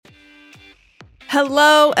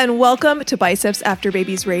Hello and welcome to Biceps After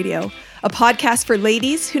Babies Radio, a podcast for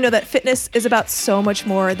ladies who know that fitness is about so much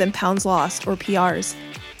more than pounds lost or PRs.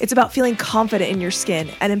 It's about feeling confident in your skin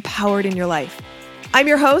and empowered in your life. I'm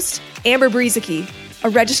your host, Amber Brezicki, a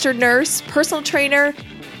registered nurse, personal trainer,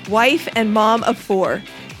 wife, and mom of 4.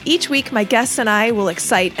 Each week, my guests and I will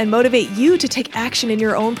excite and motivate you to take action in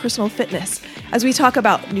your own personal fitness as we talk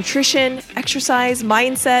about nutrition, exercise,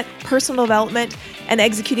 mindset, personal development, and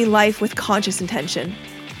executing life with conscious intention.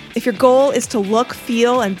 If your goal is to look,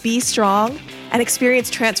 feel, and be strong and experience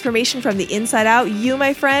transformation from the inside out, you,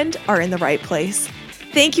 my friend, are in the right place.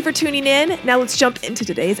 Thank you for tuning in. Now let's jump into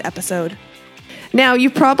today's episode. Now,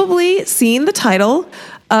 you've probably seen the title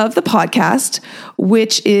of the podcast,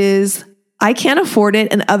 which is I Can't Afford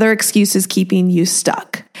It and Other Excuses Keeping You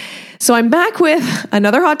Stuck. So I'm back with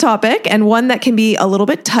another hot topic and one that can be a little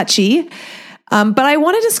bit touchy. But I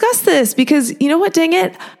want to discuss this because you know what, dang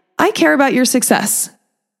it, I care about your success.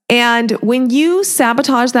 And when you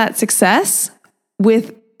sabotage that success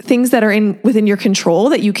with things that are within your control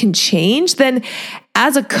that you can change, then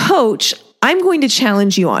as a coach, I'm going to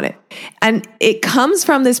challenge you on it. And it comes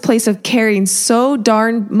from this place of caring so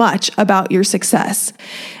darn much about your success.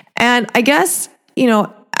 And I guess,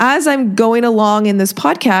 as I'm going along in this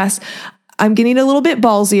podcast, I'm getting a little bit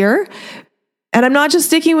ballsier. And I'm not just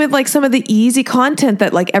sticking with like some of the easy content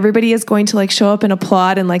that like everybody is going to like show up and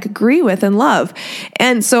applaud and like agree with and love.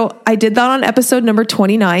 And so I did that on episode number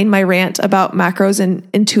 29, my rant about macros and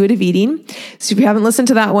intuitive eating. So if you haven't listened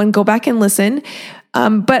to that one, go back and listen.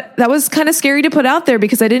 But that was kind of scary to put out there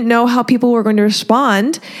because I didn't know how people were going to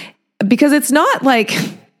respond because it's not like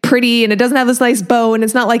pretty and it doesn't have this nice bow and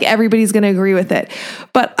it's not like everybody's going to agree with it.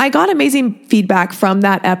 But I got amazing feedback from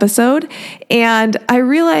that episode and I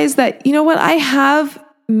realized that, you know what, I have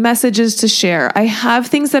messages to share. I have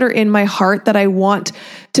things that are in my heart that I want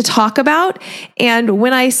to talk about. And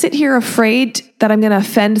when I sit here afraid that I'm going to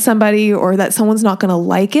offend somebody or that someone's not going to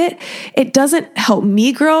like it, it doesn't help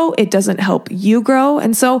me grow. It doesn't help you grow.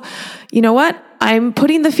 And so, you know what? I'm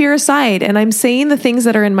putting the fear aside and I'm saying the things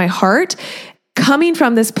that are in my heart, coming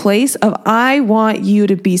from this place of, I want you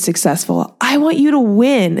to be successful. I want you to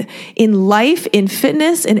win in life, in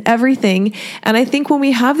fitness, in everything. And I think when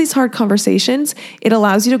we have these hard conversations, it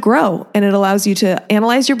allows you to grow and it allows you to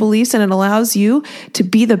analyze your beliefs and it allows you to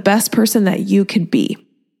be the best person that you could be.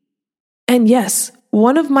 And yes,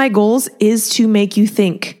 one of my goals is to make you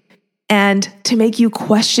think and to make you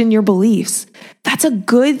question your beliefs. That's a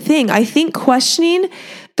good thing. I think questioning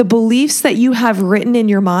the beliefs that you have written in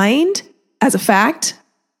your mind as a fact,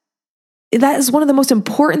 that is one of the most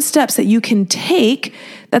important steps that you can take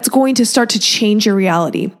that's going to start to change your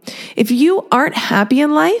reality. If you aren't happy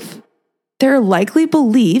in life, there are likely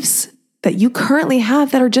beliefs that you currently have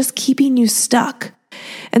that are just keeping you stuck.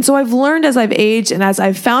 And so I've learned as I've aged and as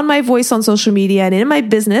I've found my voice on social media and in my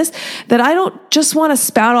business that I don't just want to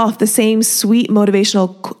spout off the same sweet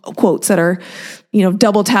motivational quotes that are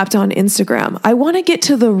double tapped on Instagram. I want to get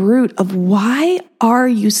to the root of why are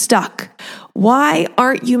you stuck? Why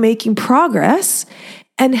aren't you making progress?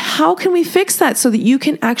 And how can we fix that so that you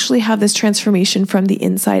can actually have this transformation from the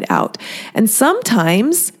inside out? And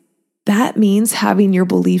sometimes that means having your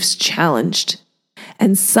beliefs challenged.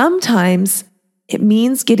 And sometimes it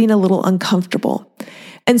means getting a little uncomfortable.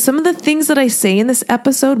 And some of the things that I say in this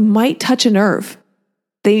episode might touch a nerve.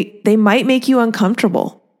 They might make you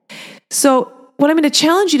uncomfortable. So what I'm going to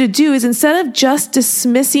challenge you to do is instead of just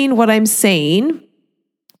dismissing what I'm saying,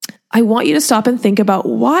 I want you to stop and think about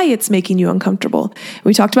why it's making you uncomfortable.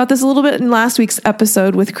 We talked about this a little bit in last week's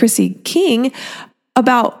episode with Chrissy King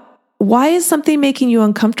about why is something making you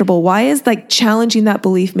uncomfortable? Why is like challenging that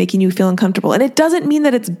belief making you feel uncomfortable? And it doesn't mean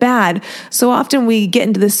that it's bad. So often we get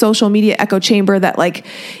into this social media echo chamber that like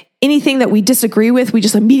anything that we disagree with, we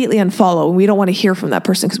just immediately unfollow and we don't want to hear from that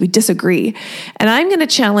person because we disagree. And I'm going to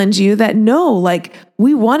challenge you that no, like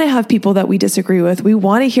we want to have people that we disagree with. We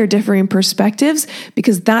want to hear differing perspectives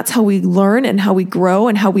because that's how we learn and how we grow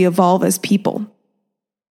and how we evolve as people.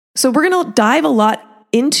 So we're going to dive a lot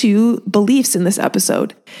into beliefs in this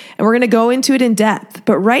episode and we're going to go into it in depth.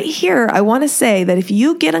 But right here, I want to say that if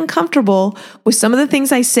you get uncomfortable with some of the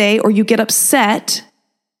things I say or you get upset,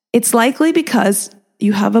 it's likely because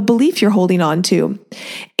you have a belief you're holding on to.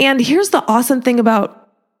 And here's the awesome thing about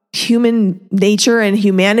human nature and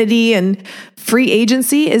humanity and free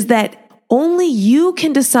agency is that only you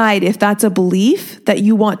can decide if that's a belief that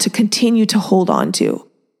you want to continue to hold on to.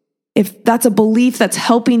 If that's a belief that's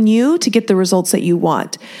helping you to get the results that you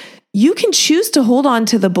want. You can choose to hold on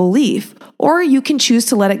to the belief or you can choose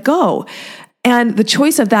to let it go. And the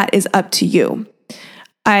choice of that is up to you.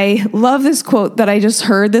 I love this quote that I just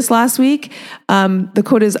heard this last week. The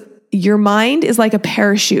quote is, "Your mind is like a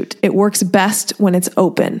parachute. It works best when it's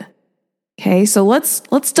open." Okay, so let's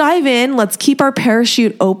dive in. Let's keep our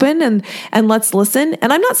parachute open and let's listen.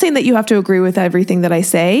 And I'm not saying that you have to agree with everything that I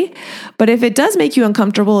say, but if it does make you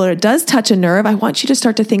uncomfortable or it does touch a nerve, I want you to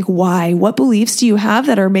start to think why. What beliefs do you have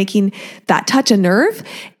that are making that touch a nerve?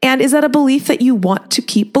 And is that a belief that you want to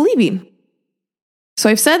keep believing? So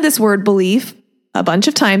I've said this word belief a bunch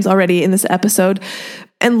of times already in this episode,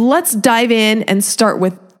 and let's dive in and start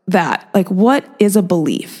with that. Like, what is a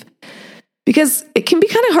belief? Because it can be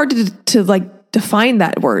kind of hard to like define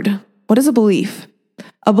that word. What is a belief?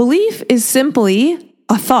 A belief is simply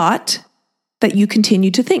a thought that you continue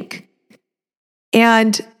to think.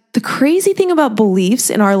 And the crazy thing about beliefs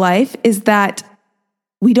in our life is that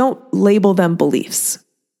we don't label them beliefs.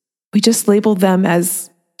 We just label them as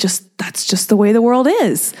that's just the way the world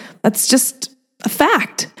is. That's just a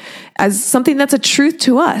fact, as something that's a truth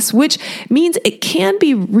to us, which means it can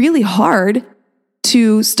be really hard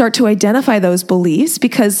to start to identify those beliefs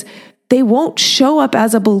because they won't show up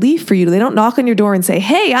as a belief for you. They don't knock on your door and say,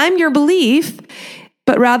 "Hey, I'm your belief,"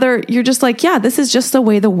 but rather you're just like, "Yeah, this is just the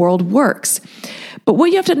way the world works." But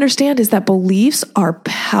what you have to understand is that beliefs are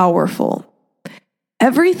powerful.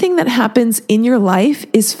 Everything that happens in your life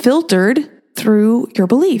is filtered through your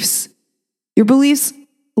beliefs. Your beliefs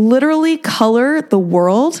literally color the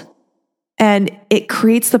world, and it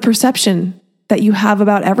creates the perception that you have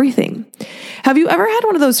about everything. Have you ever had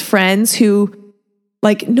one of those friends who,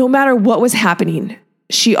 like, no matter what was happening,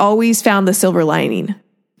 she always found the silver lining,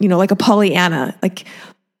 like a Pollyanna, like,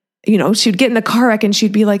 she'd get in a car wreck and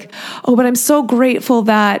she'd be like, "Oh, but I'm so grateful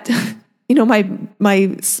that, my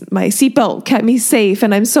seatbelt kept me safe.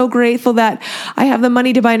 And I'm so grateful that I have the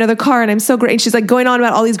money to buy another car. And I'm so great." And she's like going on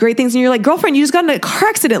about all these great things. And you're like, "Girlfriend, you just got in a car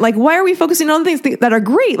accident. Like, why are we focusing on things that are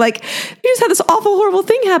great? Like, you just had this awful, horrible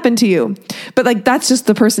thing happen to you." But like, that's just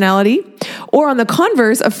the personality. Or on the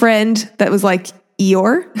converse, a friend that was like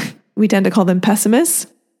Eeyore, we tend to call them pessimists.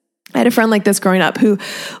 I had a friend like this growing up who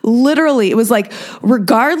literally, it was like,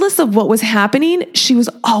 regardless of what was happening, she was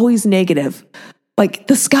always negative. Like,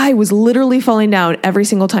 the sky was literally falling down every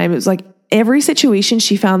single time. It was like every situation,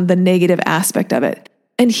 she found the negative aspect of it.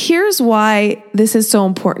 And here's why this is so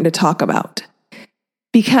important to talk about.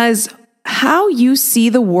 Because how you see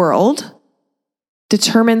the world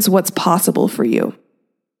determines what's possible for you.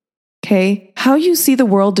 Okay? How you see the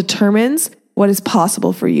world determines what is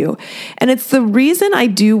possible for you. And it's the reason I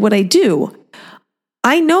do what I do.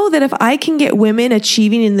 I know that if I can get women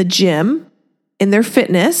achieving in the gym, in their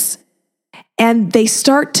fitness, and they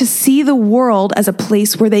start to see the world as a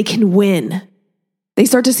place where they can win, they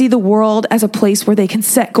start to see the world as a place where they can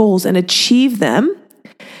set goals and achieve them,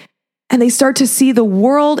 and they start to see the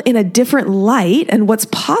world in a different light and what's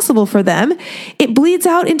possible for them, it bleeds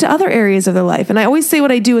out into other areas of their life. And I always say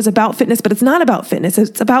what I do is about fitness, but it's not about fitness.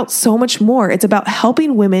 It's about so much more. It's about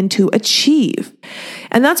helping women to achieve.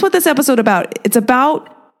 And that's what this episode about. It's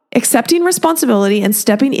about accepting responsibility and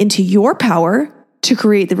stepping into your power to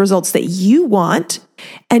create the results that you want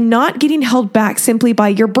and not getting held back simply by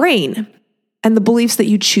your brain and the beliefs that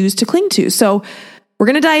you choose to cling to. So we're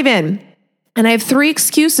going to dive in. And I have 3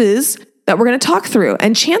 excuses that we're going to talk through.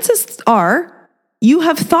 And chances are you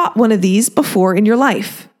have thought one of these before in your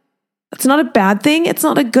life. That's not a bad thing. It's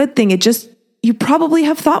not a good thing. You probably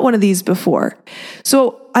have thought one of these before.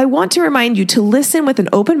 So I want to remind you to listen with an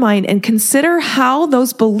open mind and consider how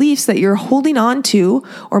those beliefs that you're holding on to,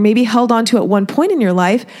 or maybe held on to at one point in your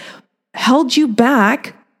life, held you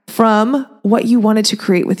back from what you wanted to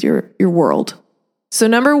create with your world. So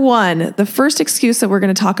number 1, the first excuse that we're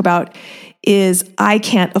going to talk about is I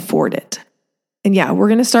can't afford it. And yeah, we're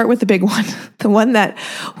going to start with the big one, the one that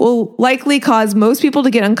will likely cause most people to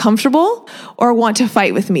get uncomfortable or want to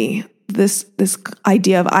fight with me. This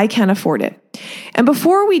idea of I can't afford it. And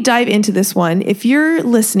before we dive into this one, if you're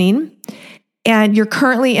listening and you're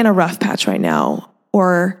currently in a rough patch right now,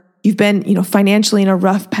 or you've been, financially in a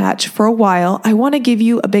rough patch for a while, I want to give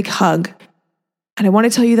you a big hug. And I want to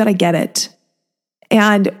tell you that I get it.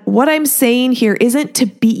 And what I'm saying here isn't to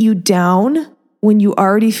beat you down when you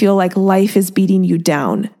already feel like life is beating you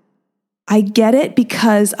down. I get it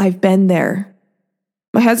because I've been there.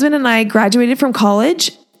 My husband and I graduated from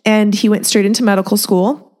college and he went straight into medical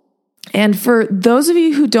school. And for those of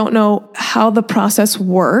you who don't know how the process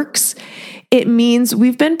works, it means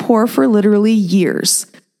we've been poor for literally years,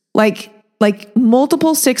 like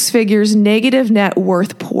multiple 6 figures, negative net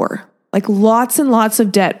worth poor, like lots and lots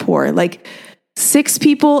of debt poor, like 6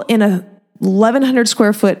 people in a 1,100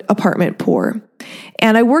 square foot apartment poor.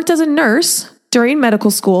 And I worked as a nurse during medical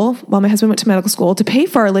school, while my husband went to medical school, to pay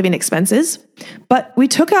for our living expenses, but we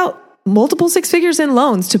took out multiple six figures in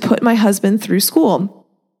loans to put my husband through school.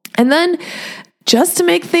 And then just to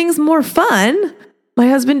make things more fun, my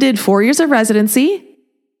husband did 4 years of residency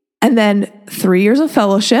and then 3 years of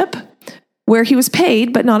fellowship where he was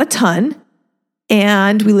paid, but not a ton.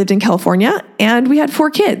 And we lived in California and we had 4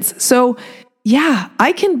 kids. So yeah,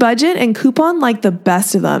 I can budget and coupon like the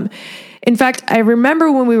best of them. In fact, I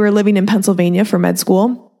remember when we were living in Pennsylvania for med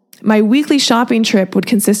school, my weekly shopping trip would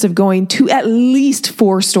consist of going to at least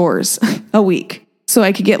 4 stores a week. So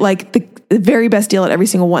I could get like the very best deal at every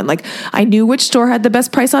single one. Like I knew which store had the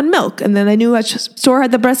best price on milk. And then I knew which store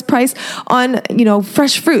had the best price on,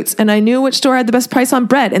 fresh fruits. And I knew which store had the best price on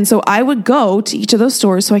bread. And so I would go to each of those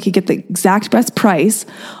stores so I could get the exact best price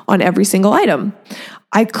on every single item.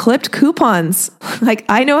 I clipped coupons. Like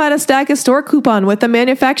I know how to stack a store coupon with a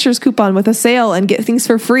manufacturer's coupon with a sale and get things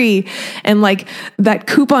for free. And like that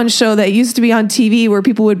coupon show that used to be on TV where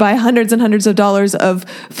people would buy hundreds and hundreds of dollars of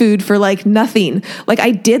food for like nothing. Like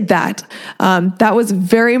I did that. That was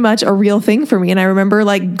very much a real thing for me. And I remember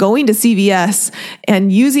like going to CVS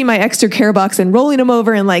and using my extra care box and rolling them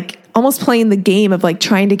over and like almost playing the game of like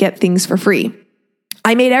trying to get things for free.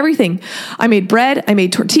 I made everything. I made bread. I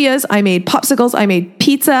made tortillas. I made popsicles. I made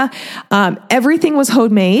pizza. Everything was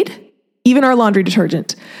homemade, even our laundry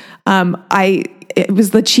detergent. It was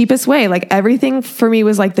the cheapest way. Like everything for me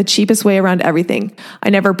was like the cheapest way around everything. I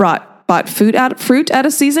never bought fruit out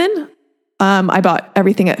of season. I bought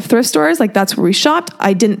everything at thrift stores. Like that's where we shopped.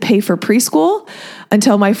 I didn't pay for preschool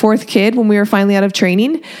until my 4th kid when we were finally out of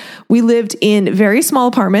training. We lived in very small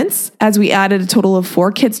apartments as we added a total of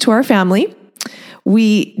 4 kids to our family.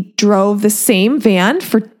 We drove the same van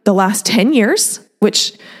for the last 10 years,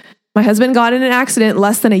 which my husband got in an accident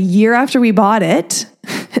less than a year after we bought it.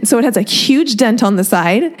 And so it has a huge dent on the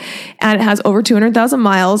side and it has over 200,000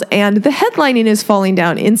 miles and the headlining is falling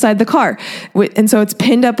down inside the car. And so it's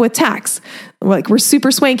pinned up with tacks. We're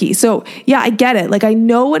super swanky. So yeah, I get it. Like I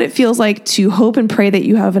know what it feels like to hope and pray that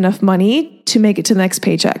you have enough money to make it to the next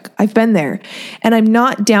paycheck. I've been there and I'm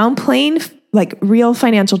not downplaying like real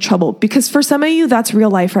financial trouble, because for some of you, that's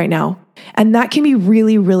real life right now. And that can be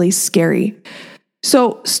really, really scary.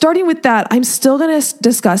 So starting with that, I'm still going to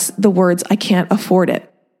discuss the words, I can't afford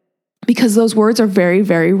it, because those words are very,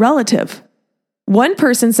 very relative. One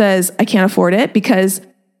person says, I can't afford it because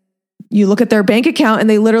you look at their bank account and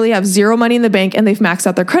they literally have zero money in the bank and they've maxed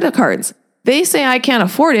out their credit cards. They say, I can't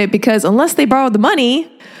afford it because unless they borrowed the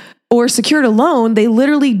money or secured a loan, they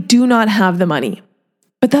literally do not have the money.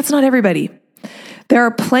 But that's not everybody. There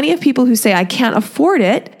are plenty of people who say, I can't afford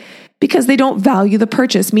it because they don't value the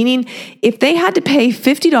purchase. Meaning, if they had to pay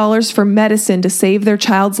 $50 for medicine to save their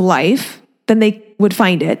child's life, then they would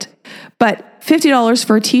find it. But $50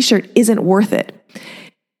 for a t-shirt isn't worth it.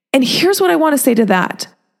 And here's what I want to say to that.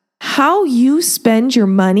 How you spend your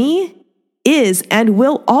money is and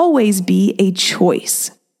will always be a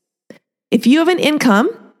choice. If you have an income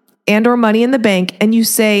and or money in the bank and you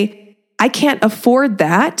say, I can't afford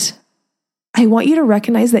that, I want you to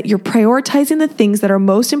recognize that you're prioritizing the things that are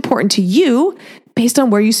most important to you based on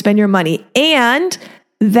where you spend your money. And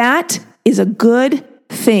that is a good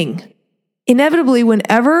thing. Inevitably,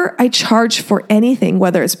 whenever I charge for anything,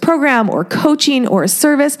 whether it's program or coaching or a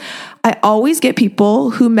service, I always get people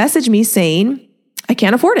who message me saying, I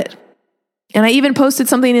can't afford it. And I even posted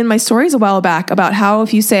something in my stories a while back about how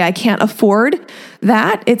if you say, I can't afford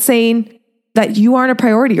that, it's saying that you aren't a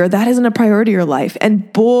priority or that isn't a priority in your life.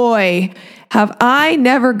 And boy, have I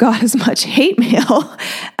never got as much hate mail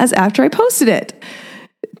as after I posted it.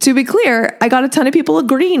 To be clear, I got a ton of people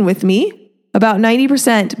agreeing with me, about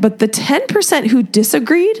 90%, but the 10% who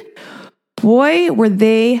disagreed, boy, were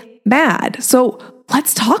they mad. So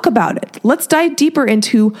let's talk about it. Let's dive deeper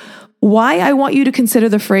into why I want you to consider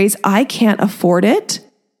the phrase, I can't afford it,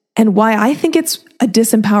 and why I think it's a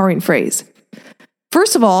disempowering phrase.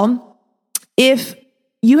 First of all, if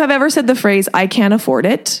you have ever said the phrase, I can't afford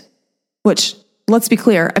it, which, let's be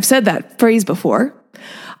clear, I've said that phrase before,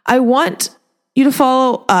 I want you to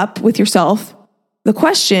follow up with yourself the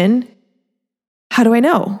question, how do I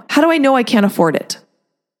know? How do I know I can't afford it?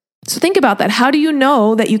 So think about that. How do you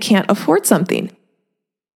know that you can't afford something?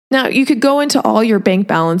 Now, you could go into all your bank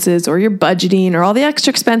balances or your budgeting or all the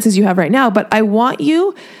extra expenses you have right now, but I want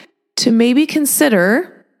you to maybe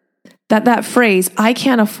consider that phrase, I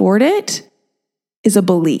can't afford it, is a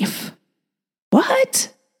belief.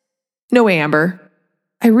 What? No way, Amber.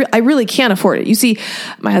 I really can't afford it. You see,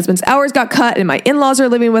 my husband's hours got cut and my in-laws are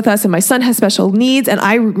living with us and my son has special needs and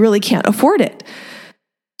I really can't afford it.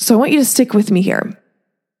 So I want you to stick with me here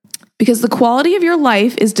because the quality of your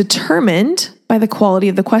life is determined by the quality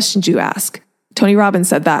of the questions you ask. Tony Robbins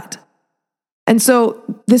said that. And so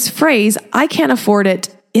this phrase, I can't afford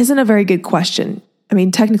it, isn't a very good question. I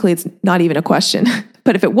mean, technically it's not even a question,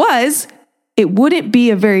 but if it was, it wouldn't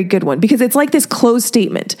be a very good one because it's like this closed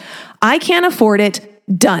statement. I can't afford it,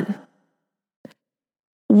 done.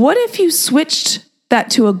 What if you switched that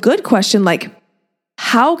to a good question like,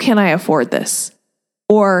 how can I afford this?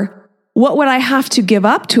 Or what would I have to give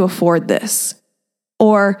up to afford this?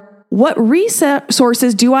 Or what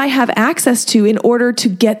resources do I have access to in order to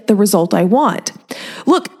get the result I want?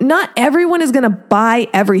 Look, not everyone is going to buy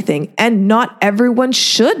everything, and not everyone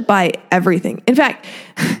should buy everything.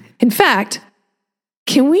 In fact,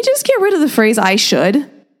 can we just get rid of the phrase I should?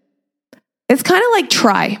 It's kind of like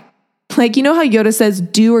try. Like, you know how Yoda says,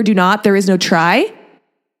 do or do not, there is no try?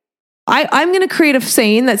 I'm going to create a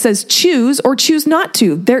saying that says choose or choose not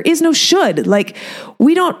to. There is no should. Like,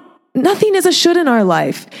 nothing is a should in our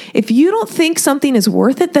life. If you don't think something is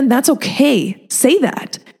worth it, then that's okay. Say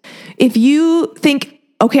that. If you think,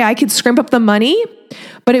 okay, I could scrimp up the money,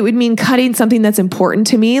 but it would mean cutting something that's important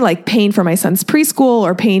to me, like paying for my son's preschool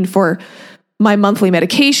or paying for my monthly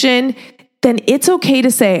medication, then it's okay to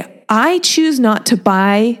say, I choose not to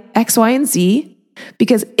buy X, Y, and Z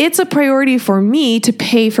because it's a priority for me to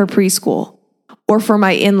pay for preschool or for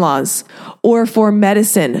my in-laws or for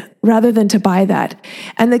medicine rather than to buy that.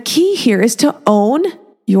 And the key here is to own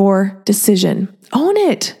your decision. Own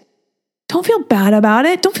it. Don't feel bad about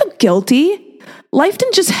it. Don't feel guilty. Life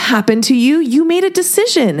didn't just happen to you. You made a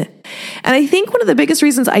decision. And I think one of the biggest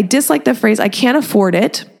reasons I dislike the phrase, I can't afford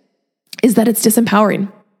it, is that it's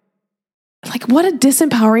disempowering. Like, what a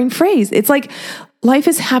disempowering phrase. It's like life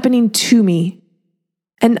is happening to me.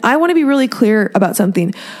 And I want to be really clear about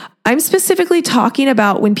something. I'm specifically talking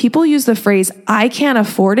about when people use the phrase, I can't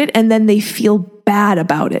afford it, and then they feel bad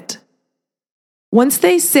about it. Once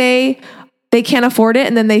they say they can't afford it,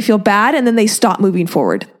 and then they feel bad, and then they stop moving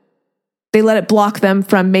forward. They let it block them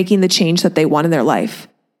from making the change that they want in their life.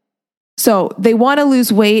 So they want to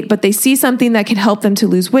lose weight, but they see something that can help them to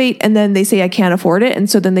lose weight, and then they say, I can't afford it, and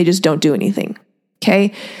so then they just don't do anything.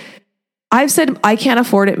 Okay? I've said I can't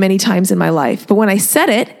afford it many times in my life, but when I said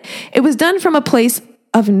it, it was done from a place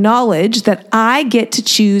of knowledge that I get to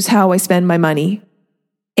choose how I spend my money.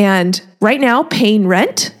 And right now, paying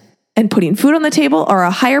rent and putting food on the table are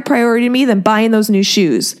a higher priority to me than buying those new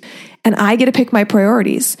shoes. And I get to pick my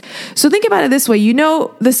priorities. So think about it this way. You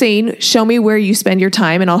know the saying, show me where you spend your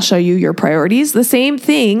time and I'll show you your priorities. The same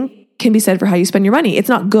thing can be said for how you spend your money. It's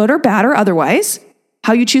not good or bad or otherwise,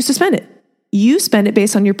 how you choose to spend it. You spend it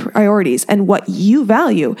based on your priorities and what you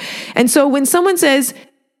value. And so when someone says,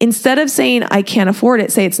 instead of saying, I can't afford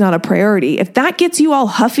it, say it's not a priority. If that gets you all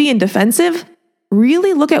huffy and defensive,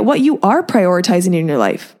 really look at what you are prioritizing in your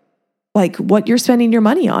life, like what you're spending your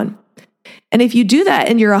money on. And if you do that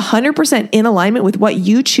and you're 100% in alignment with what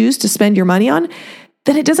you choose to spend your money on,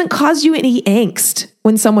 then it doesn't cause you any angst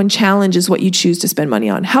when someone challenges what you choose to spend money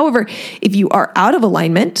on. However, if you are out of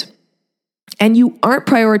alignment and you aren't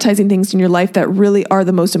prioritizing things in your life that really are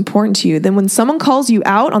the most important to you, then when someone calls you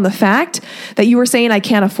out on the fact that you were saying, I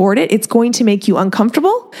can't afford it, it's going to make you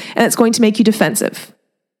uncomfortable and it's going to make you defensive.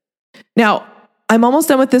 Now, I'm almost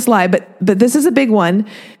done with this lie, but this is a big one,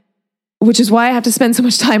 which is why I have to spend so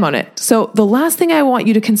much time on it. So the last thing I want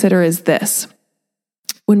you to consider is this.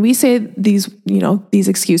 When we say these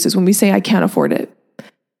excuses, when we say I can't afford it,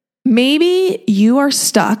 maybe you are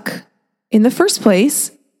stuck in the first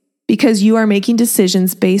place because you are making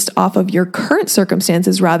decisions based off of your current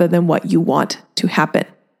circumstances rather than what you want to happen.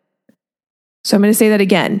 So I'm going to say that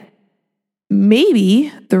again.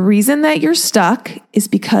 Maybe the reason that you're stuck is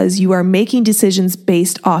because you are making decisions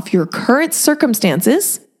based off your current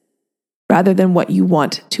circumstances rather than what you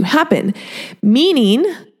want to happen. Meaning,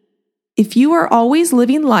 if you are always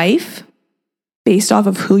living life based off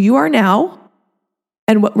of who you are now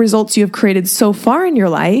and what results you have created so far in your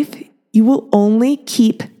life, you will only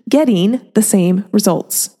keep getting the same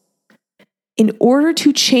results. In order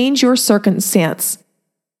to change your circumstance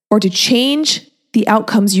or to change the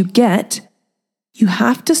outcomes you get, you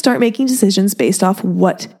have to start making decisions based off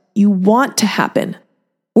what you want to happen,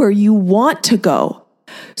 where you want to go.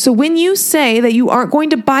 So when you say that you aren't going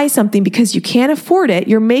to buy something because you can't afford it,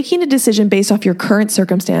 you're making a decision based off your current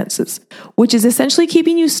circumstances, which is essentially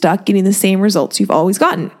keeping you stuck getting the same results you've always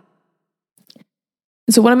gotten.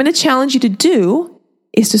 And so what I'm going to challenge you to do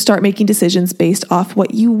is to start making decisions based off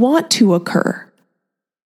what you want to occur.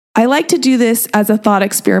 I like to do this as a thought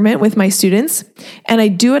experiment with my students, and I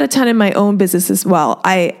do it a ton in my own business as well.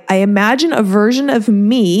 I imagine a version of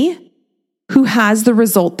me who has the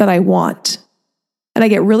result that I want. And I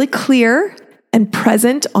get really clear and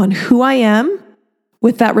present on who I am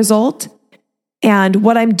with that result and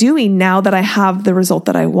what I'm doing now that I have the result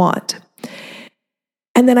that I want.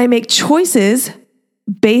 And then I make choices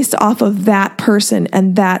based off of that person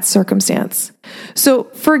and that circumstance. So,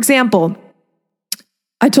 for example,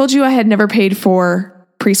 I told you I had never paid for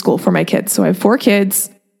preschool for my kids. So I have 4 kids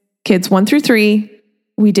 1 through 3.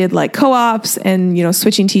 We did like co-ops and,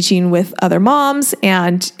 switching teaching with other moms,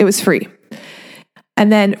 and it was free.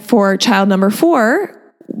 And then for child number 4,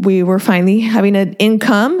 we were finally having an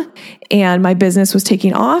income and my business was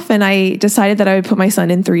taking off, and I decided that I would put my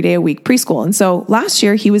son in 3-day-a-week preschool. And so last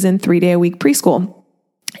year he was in 3-day-a-week preschool,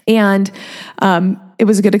 and it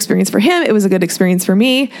was a good experience for him. It was a good experience for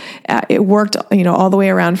me. It worked, all the way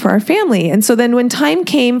around for our family. And so then when time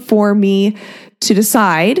came for me to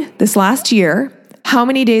decide this last year how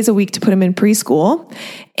many days a week to put him in preschool,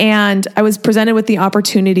 and I was presented with the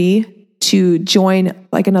opportunity to join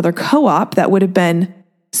like another co-op that would have been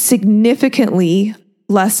significantly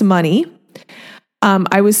less money.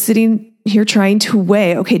 I was sitting here trying to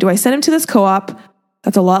weigh, okay, do I send him to this co-op?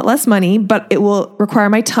 That's a lot less money, but it will require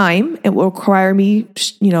my time. It will require me,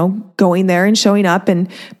 going there and showing up and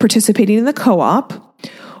participating in the co-op.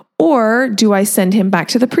 Or do I send him back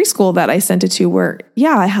to the preschool that I sent it to where,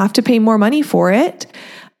 I have to pay more money for it,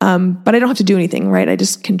 but I don't have to do anything, right? I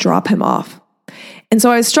just can drop him off. And so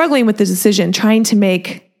I was struggling with the decision, trying to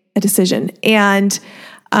make a decision. And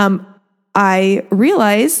I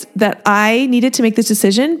realized that I needed to make this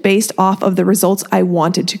decision based off of the results I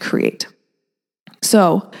wanted to create.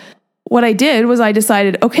 So what I did was I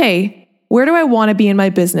decided, okay, where do I want to be in my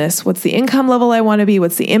business? What's the income level I want to be?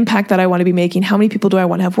 What's the impact that I want to be making? How many people do I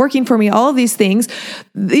want to have working for me? All of these things.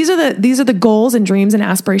 These are the goals and dreams and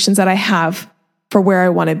aspirations that I have for where I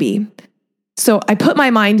want to be. So I put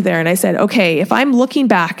my mind there and I said, okay, if I'm looking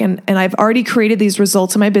back and I've already created these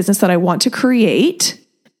results in my business that I want to create,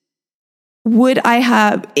 would I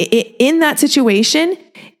have, in that situation,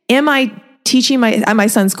 am I teaching my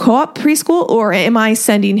son's co-op preschool, or am I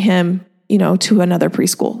sending him, to another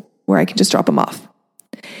preschool where I can just drop him off?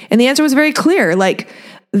 And the answer was very clear. Like,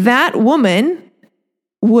 that woman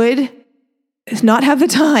would not have the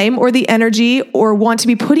time or the energy or want to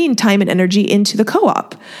be putting time and energy into the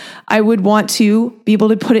co-op. I would want to be able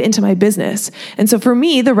to put it into my business. And so for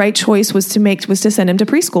me, the right choice was to send him to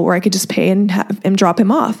preschool where I could just pay and drop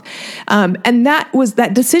him off. And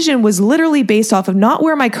that decision was literally based off of not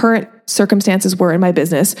where my current circumstances were in my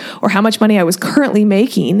business or how much money I was currently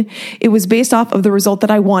making. It was based off of the result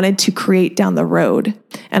that I wanted to create down the road.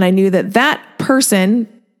 And I knew that that person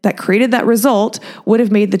that created that result would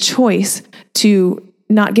have made the choice to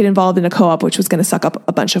not get involved in a co-op, which was going to suck up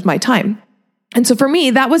a bunch of my time. And so for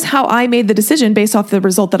me, that was how I made the decision based off the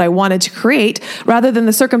result that I wanted to create rather than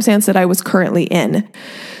the circumstance that I was currently in.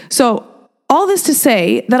 So all this to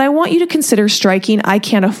say that I want you to consider striking "I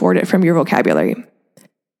can't afford it" from your vocabulary.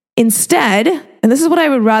 Instead, and this is what I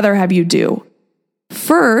would rather have you do,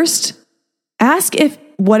 first, ask if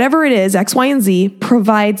whatever it is, X, Y, and Z,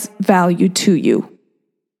 provides value to you.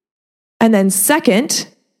 And then second,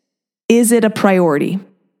 is it a priority?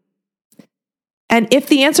 And if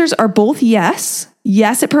the answers are both yes,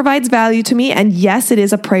 it provides value to me, and yes, it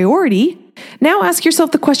is a priority, now ask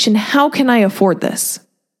yourself the question, how can I afford this?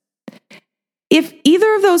 If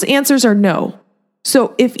either of those answers are no,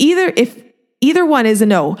 so if either one is a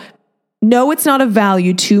no, it's not of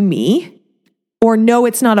value to me, or no,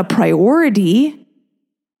 it's not a priority,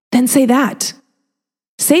 then say that.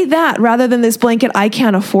 Say that rather than this blanket, "I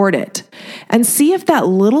can't afford it." And see if that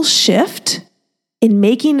little shift in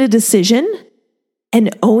making a decision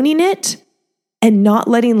and owning it and not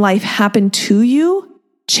letting life happen to you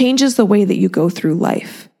changes the way that you go through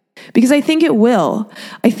life. Because I think it will.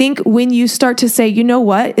 I think when you start to say, you know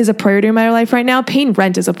what is a priority in my life right now? Paying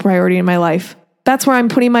rent is a priority in my life. That's where I'm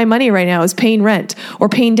putting my money right now, is paying rent or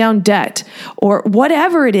paying down debt or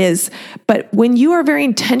whatever it is. But when you are very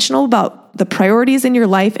intentional about the priorities in your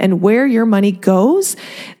life and where your money goes,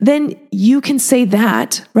 then you can say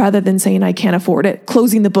that rather than saying, "I can't afford it,"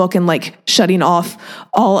 closing the book and like shutting off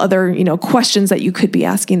all other, questions that you could be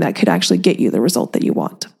asking that could actually get you the result that you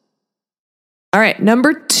want. All right,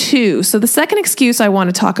 number 2. So the second excuse I want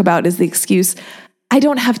to talk about is the excuse, "I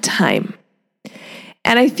don't have time."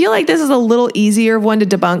 And I feel like this is a little easier one to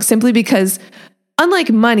debunk simply because unlike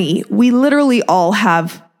money, we literally all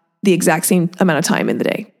have the exact same amount of time in the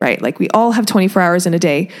day, right? Like we all have 24 hours in a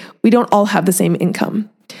day. We don't all have the same income.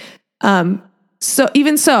 So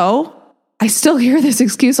even so, I still hear this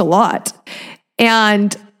excuse a lot.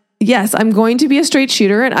 And yes, I'm going to be a straight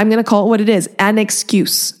shooter and I'm going to call it what it is, an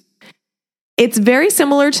excuse. It's very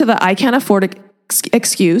similar to the "I can't afford"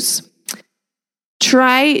 excuse.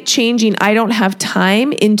 Try changing I don't have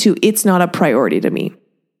time into it's not a priority to me.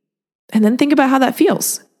 And then think about how that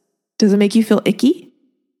feels. Does it make you feel icky?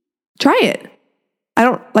 Try it.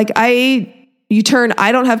 You turn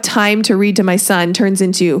I don't have time to read to my son turns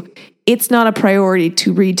into it's not a priority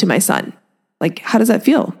to read to my son. Like, how does that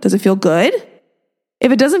feel? Does it feel good?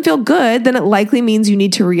 If it doesn't feel good, then it likely means you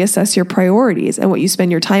need to reassess your priorities and what you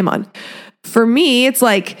spend your time on. For me, it's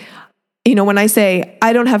like, when I say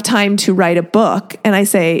I don't have time to write a book and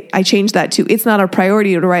I change that to it's not a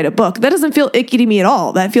priority to write a book, that doesn't feel icky to me at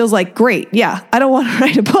all. That feels like, great. Yeah, I don't want to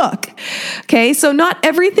write a book. Okay. So not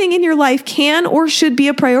everything in your life can or should be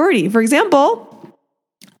a priority. For example,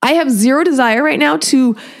 I have zero desire right now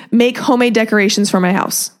to make homemade decorations for my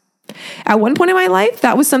house. At one point in my life,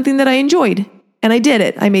 that was something that I enjoyed. And I did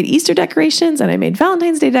it. I made Easter decorations and I made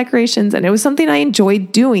Valentine's Day decorations, and it was something I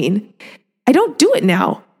enjoyed doing. I don't do it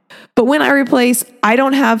now. But when I replace, I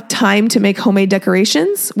don't have time to make homemade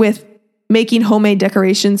decorations with making homemade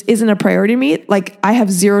decorations isn't a priority to me, like I have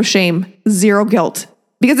zero shame, zero guilt.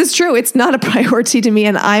 Because it's true, it's not a priority to me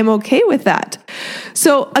and I'm okay with that.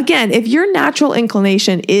 So again, if your natural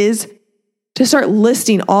inclination is to start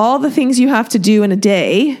listing all the things you have to do in a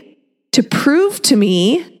day to prove to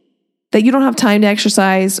me that you don't have time to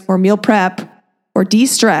exercise or meal prep or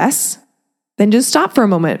de-stress, then just stop for a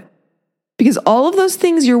moment. Because all of those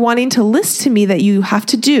things you're wanting to list to me that you have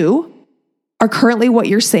to do are currently what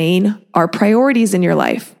you're saying are priorities in your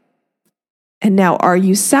life. And now, are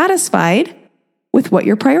you satisfied with what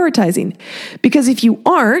you're prioritizing? Because if you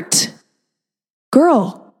aren't,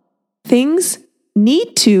 girl, things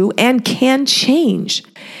need to and can change.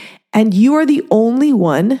 And you are the only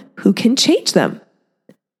one who can change them.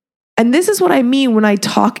 And this is what I mean when I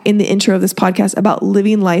talk in the intro of this podcast about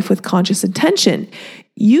living life with conscious intention.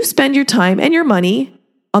 You spend your time and your money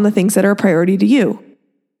on the things that are a priority to you.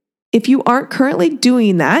 If you aren't currently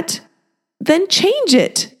doing that, then change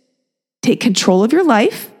it. Take control of your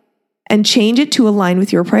life and change it to align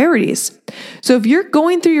with your priorities. So if you're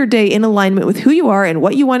going through your day in alignment with who you are and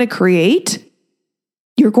what you want to create,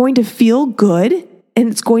 you're going to feel good and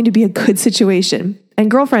it's going to be a good situation. And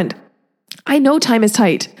girlfriend, I know time is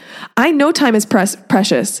tight. I know time is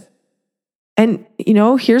precious. And,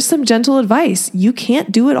 here's some gentle advice. You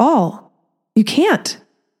can't do it all. You can't.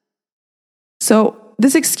 So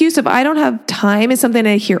this excuse of I don't have time is something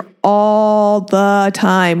I hear all the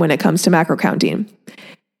time when it comes to macro counting.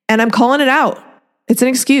 And I'm calling it out. It's an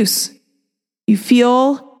excuse. You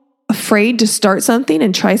feel afraid to start something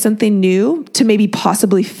and try something new to maybe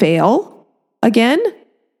possibly fail again.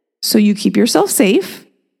 So you keep yourself safe.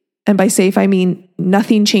 And by safe, I mean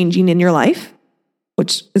nothing changing in your life,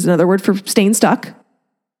 which is another word for staying stuck.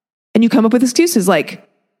 And you come up with excuses like,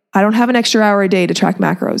 I don't have an extra hour a day to track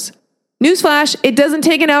macros. Newsflash, it doesn't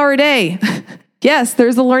take an hour a day. Yes,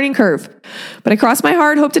 there's a learning curve. But I cross my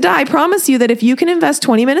heart, hope to die. I promise you that if you can invest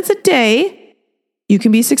 20 minutes a day, you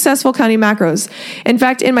can be successful counting macros. In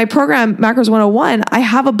fact, in my program, Macros 101, I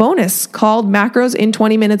have a bonus called Macros in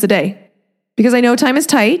 20 minutes a day. Because I know time is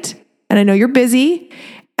tight and I know you're busy.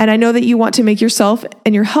 And I know that you want to make yourself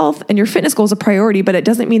and your health and your fitness goals a priority, but it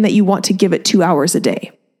doesn't mean that you want to give it 2 hours a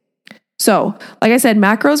day. So, like I said,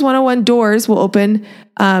 Macros 101 doors will open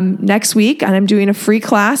next week, and I'm doing a free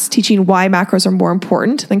class teaching why macros are more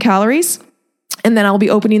important than calories. And then I'll be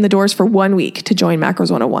opening the doors for 1 week to join Macros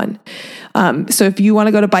 101. So if you want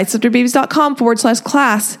to go to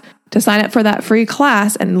bitesafterbabies.com/class to sign up for that free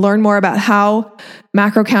class and learn more about how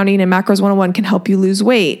macro counting and Macros 101 can help you lose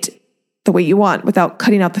weight the way you want without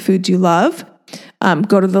cutting out the foods you love,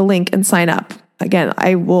 go to the link and sign up. Again,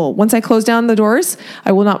 once I close down the doors,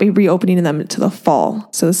 I will not be reopening them until the fall.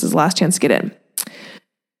 So this is the last chance to get in.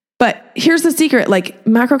 But here's the secret,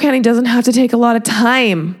 macro counting doesn't have to take a lot of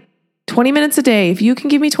time. 20 minutes a day. If you can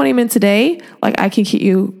give me 20 minutes a day, I can keep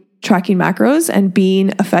you tracking macros and being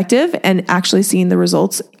effective and actually seeing the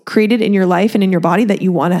results created in your life and in your body that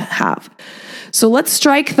you want to have. So let's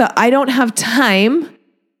strike the I don't have time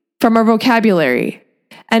from our vocabulary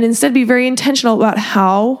and instead be very intentional about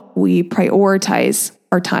how we prioritize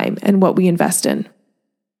our time and what we invest in.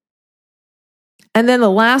 And then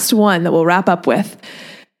the last one that we'll wrap up with,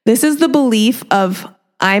 this is the belief of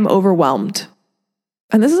I'm overwhelmed.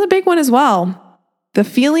 And this is a big one as well. The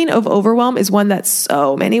feeling of overwhelm is one that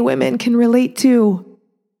so many women can relate to.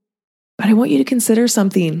 But I want you to consider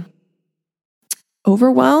something.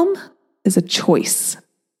 Overwhelm is a choice.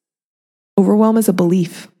 Overwhelm is a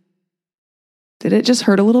belief. Did it just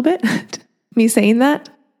hurt a little bit, me saying that?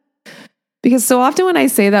 Because so often when I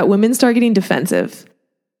say that, women start getting defensive.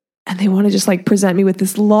 And they want to just like present me with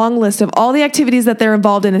this long list of all the activities that they're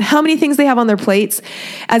involved in and how many things they have on their plates,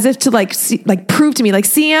 as if to prove to me, like,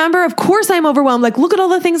 see, Amber, of course I'm overwhelmed. Like, look at all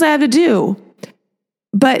the things I have to do.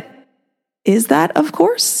 But is that, of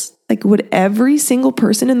course? Like, would every single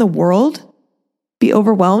person in the world be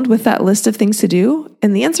overwhelmed with that list of things to do?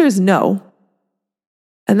 And the answer is no.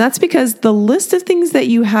 And that's because the list of things that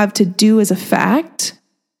you have to do is a fact,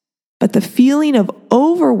 but the feeling of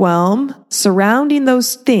overwhelm surrounding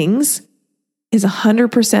those things is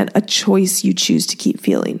 100% a choice you choose to keep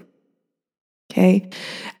feeling. Okay?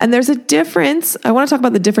 And there's a difference. I want to talk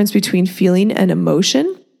about the difference between feeling and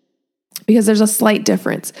emotion, because there's a slight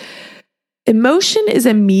difference. Emotion is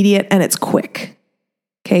immediate and it's quick.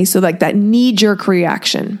 Okay? So like that knee-jerk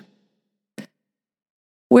reaction.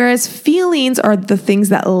 Whereas feelings are the things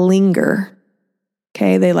that linger.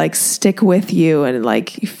 Okay, they like stick with you and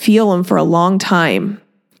like you feel them for a long time.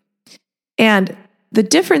 And the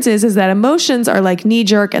difference is that emotions are like knee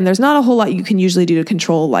jerk, and there's not a whole lot you can usually do to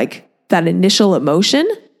control like that initial emotion.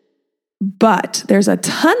 But there's a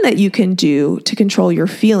ton that you can do to control your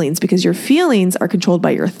feelings, because your feelings are controlled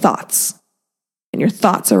by your thoughts, and your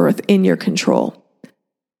thoughts are within your control.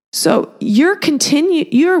 So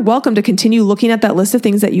you're welcome to continue looking at that list of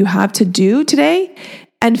things that you have to do today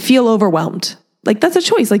and feel overwhelmed. Like, that's a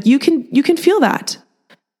choice. Like, you can feel that.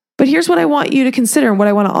 But here's what I want you to consider and what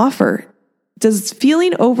I want to offer. Does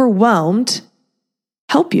feeling overwhelmed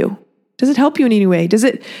help you? Does it help you in any way? Does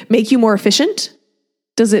it make you more efficient?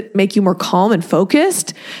 Does it make you more calm and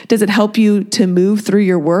focused? Does it help you to move through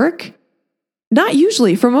your work? Not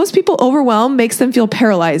usually. For most people, overwhelm makes them feel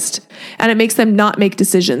paralyzed, and it makes them not make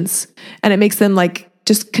decisions, and it makes them like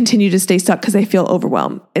just continue to stay stuck because they feel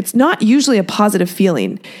overwhelmed. It's not usually a positive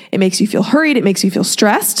feeling. It makes you feel hurried. It makes you feel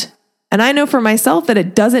stressed. And I know for myself that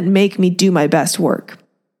it doesn't make me do my best work.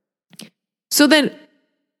 So then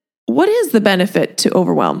what is the benefit to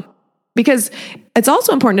overwhelm? Because it's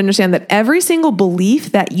also important to understand that every single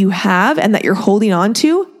belief that you have and that you're holding on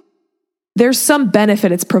to, there's some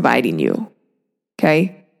benefit it's providing you.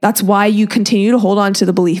 Okay? That's why you continue to hold on to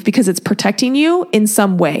the belief, because it's protecting you in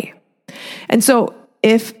some way. And so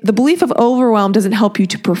if the belief of overwhelm doesn't help you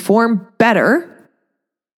to perform better,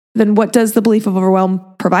 then what does the belief of overwhelm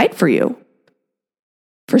provide for you?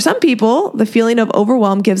 For some people, the feeling of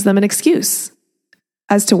overwhelm gives them an excuse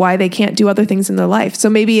as to why they can't do other things in their life. So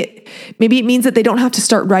maybe it means that they don't have to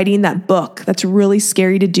start writing that book that's really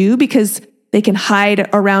scary to do, because they can hide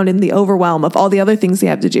around in the overwhelm of all the other things they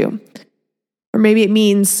have to do. Or maybe it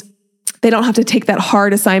means they don't have to take that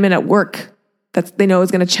hard assignment at work that they know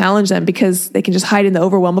is going to challenge them, because they can just hide in the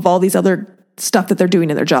overwhelm of all these other stuff that they're doing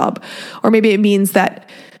in their job. Or maybe it means that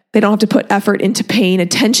they don't have to put effort into paying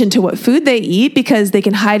attention to what food they eat, because they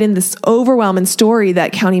can hide in this overwhelm and story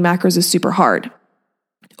that counting macros is super hard.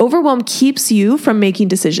 Overwhelm keeps you from making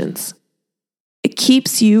decisions. It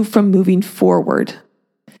keeps you from moving forward.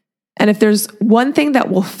 And if there's one thing that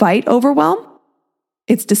will fight overwhelm,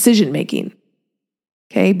 it's decision making.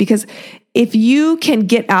 Okay? Because if you can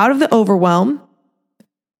get out of the overwhelm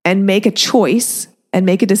and make a choice and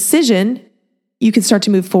make a decision, you can start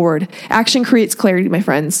to move forward. Action creates clarity, my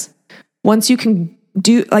friends. Once you can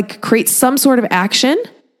create some sort of action,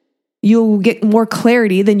 you'll get more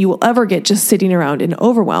clarity than you will ever get just sitting around in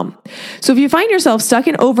overwhelm. So if you find yourself stuck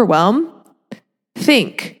in overwhelm,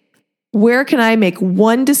 think, where can I make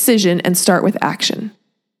one decision and start with action?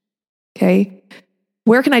 Okay?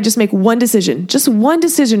 Where can I just make one decision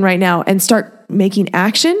right now, and start making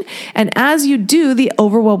action? And as you do, the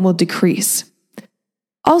overwhelm will decrease.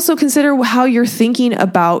 Also consider how you're thinking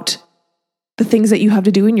about the things that you have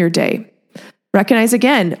to do in your day. Recognize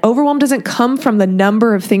again, overwhelm doesn't come from the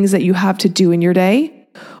number of things that you have to do in your day,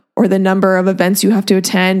 or the number of events you have to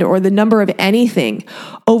attend, or the number of anything.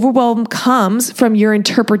 Overwhelm comes from your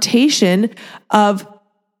interpretation of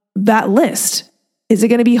that list. Is it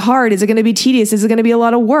going to be hard? Is it going to be tedious? Is it going to be a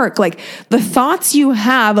lot of work? Like, the thoughts you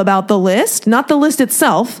have about the list, not the list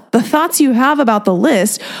itself, the thoughts you have about the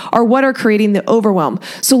list are what are creating the overwhelm.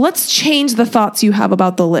 So let's change the thoughts you have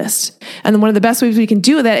about the list. And one of the best ways we can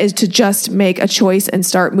do that is to just make a choice and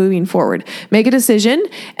start moving forward. Make a decision,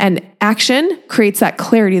 and action creates that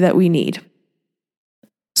clarity that we need.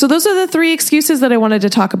 So those are the 3 excuses that I wanted to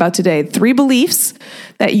talk about today. 3 beliefs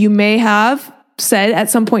that you may have said at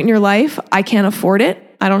some point in your life, I can't afford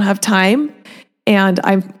it, I don't have time, and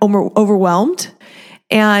I'm overwhelmed.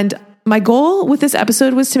 And my goal with this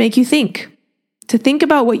episode was to make you think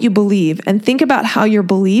about what you believe, and think about how your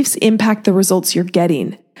beliefs impact the results you're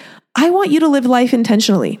getting. I want you to live life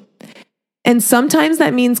intentionally. And sometimes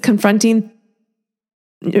that means confronting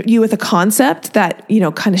you with a concept that,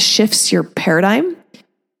 kind of shifts your paradigm.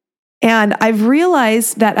 And I've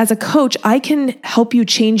realized that as a coach, I can help you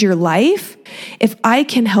change your life if I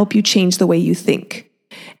can help you change the way you think.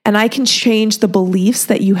 And I can change the beliefs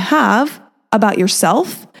that you have about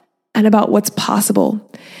yourself and about what's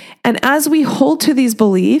possible. And as we hold to these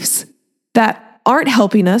beliefs that aren't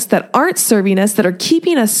helping us, that aren't serving us, that are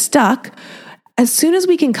keeping us stuck, as soon as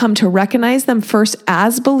we can come to recognize them first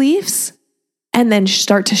as beliefs, and then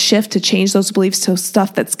start to shift to change those beliefs to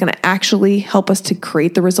stuff that's going to actually help us to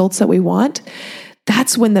create the results that we want,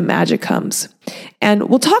 that's when the magic comes. And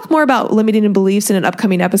we'll talk more about limiting beliefs in an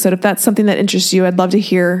upcoming episode. If that's something that interests you, I'd love to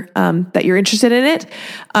hear that you're interested in it.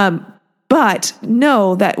 But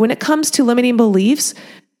know that when it comes to limiting beliefs,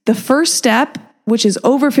 the first step, which is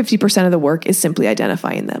over 50% of the work, is simply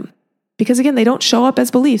identifying them. Because again, they don't show up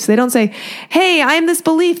as beliefs. They don't say, hey, I'm this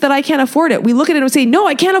belief that I can't afford it. We look at it and say, no,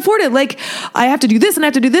 I can't afford it. Like, I have to do this and I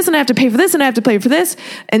have to do this and I have to pay for this and I have to pay for this.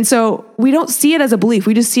 And so we don't see it as a belief.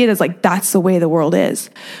 We just see it as like, that's the way the world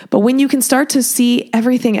is. But when you can start to see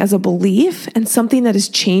everything as a belief and something that is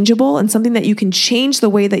changeable and something that you can change the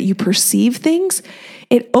way that you perceive things,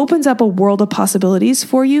 it opens up a world of possibilities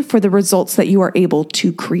for you for the results that you are able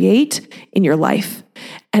to create in your life.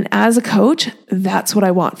 And as a coach, that's what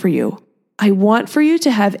I want for you. I want for you to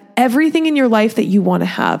have everything in your life that you want to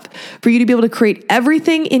have, for you to be able to create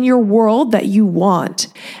everything in your world that you want.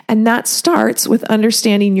 And that starts with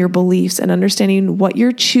understanding your beliefs and understanding what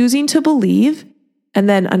you're choosing to believe, and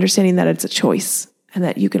then understanding that it's a choice and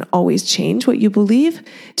that you can always change what you believe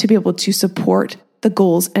to be able to support the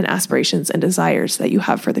goals and aspirations and desires that you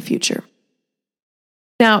have for the future.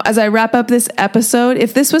 Now, as I wrap up this episode,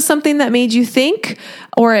 if this was something that made you think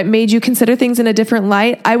or it made you consider things in a different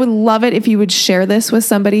light, I would love it if you would share this with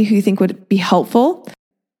somebody who you think would be helpful.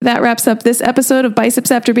 That wraps up this episode of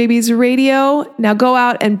Biceps After Babies Radio. Now go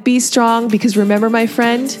out and be strong, because remember, my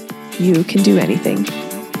friend, you can do anything.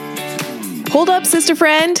 Hold up, sister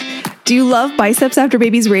friend. Do you love Biceps After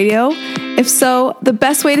Babies Radio? If so, the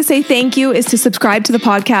best way to say thank you is to subscribe to the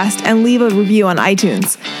podcast and leave a review on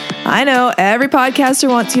iTunes. I know every podcaster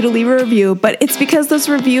wants you to leave a review, but it's because those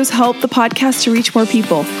reviews help the podcast to reach more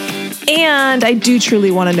people. And I do truly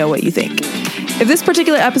want to know what you think. If this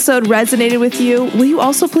particular episode resonated with you, will you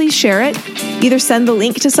also please share it? Either send the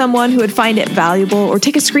link to someone who would find it valuable, or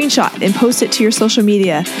take a screenshot and post it to your social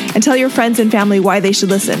media and tell your friends and family why they should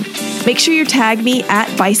listen. Make sure you tag me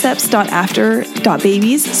at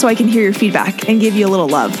biceps.after.babies so I can hear your feedback and give you a little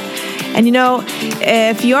love. And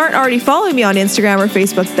if you aren't already following me on Instagram or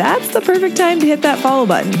Facebook, that's the perfect time to hit that follow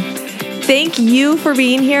button. Thank you for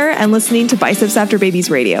being here and listening to Biceps After Babies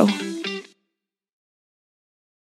Radio.